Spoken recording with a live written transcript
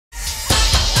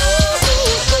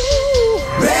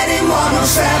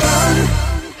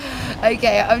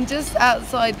Okay, I'm just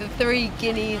outside the Three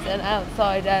Guineas and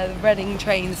outside the Reading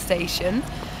train station.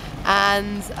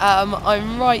 And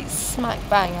I'm right smack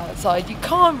bang outside. You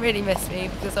can't really miss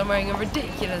me because I'm wearing a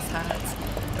ridiculous hat,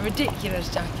 a ridiculous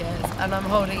jacket, and I'm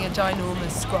holding a ginormous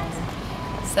scroll.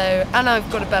 So, and I've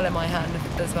got a bell in my hand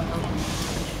as well.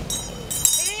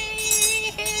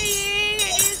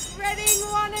 It's Reading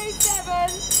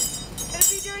 107. Going to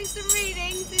be doing some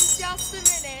readings in just a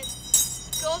minute.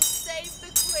 God save the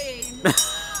Queen. Oh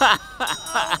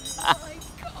my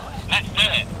God. Let's do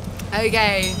it.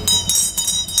 Okay.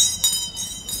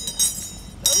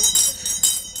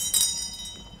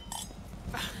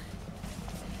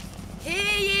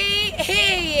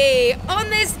 Hear ye, on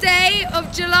this day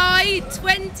of July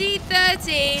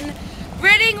 2013,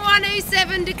 Reading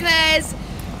 107 declares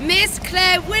Miss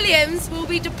Claire Williams will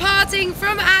be departing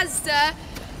from Asda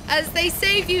as they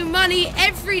save you money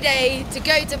every day to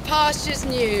go to pastures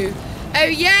new. Oh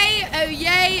yay, oh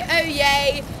yay, oh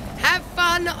yay, have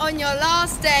fun on your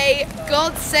last day,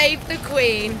 God save the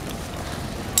Queen.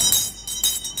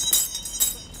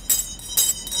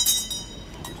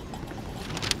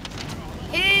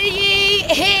 Hear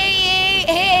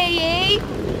ye,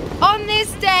 on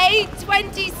this day,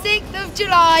 26th of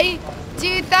July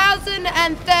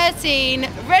 2013,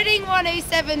 Reading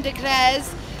 107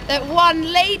 declares that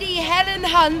one Lady Helen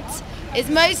Hunt is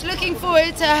most looking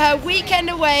forward to her weekend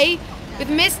away with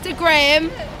Mr. Graham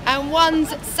and one's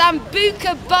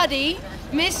Sambuca buddy,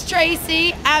 Miss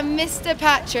Tracy and Mr.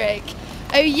 Patrick.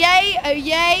 Oh yay, oh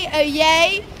yay, oh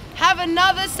yay, have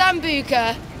another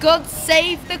Sambuca, God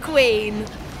save the Queen.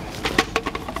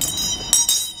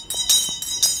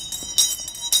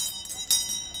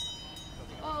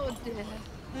 Oh dear.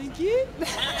 Thank you.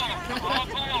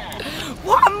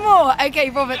 One more. Okay,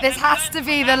 Robert, this has to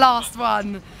be the last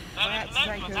one. I had to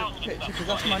take a picture because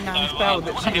that's my nan's bell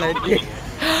that she lent you.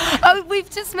 Oh, we've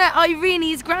just met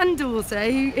Irene's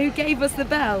granddaughter who gave us the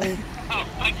bell. Oh,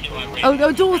 thank you, Irene.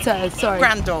 Oh, daughter, sorry.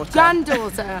 Granddaughter.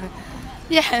 Granddaughter.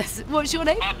 Yes. What's your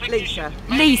name? Lisa.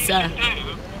 Lisa.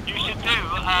 You should do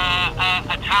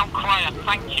a Town Crier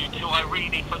thank you to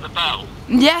Irene for the bell.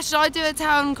 Yeah, should I do a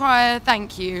Town Crier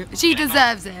thank you? She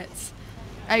deserves it.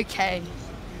 Okay.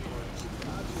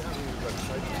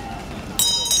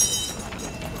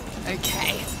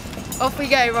 Okay. Off we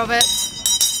go, Robert.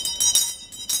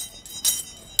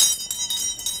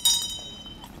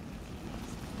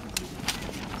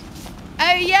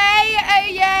 Oh yay, oh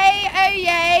yay, oh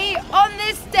yay, on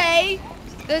this day,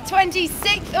 the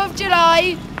 26th of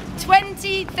July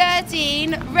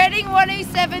 2013, Reading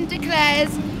 107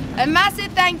 declares a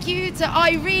massive thank you to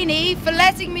Irene for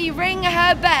letting me ring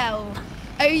her bell.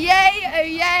 Oh yay, oh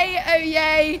yay, oh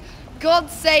yay, God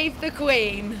save the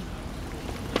Queen.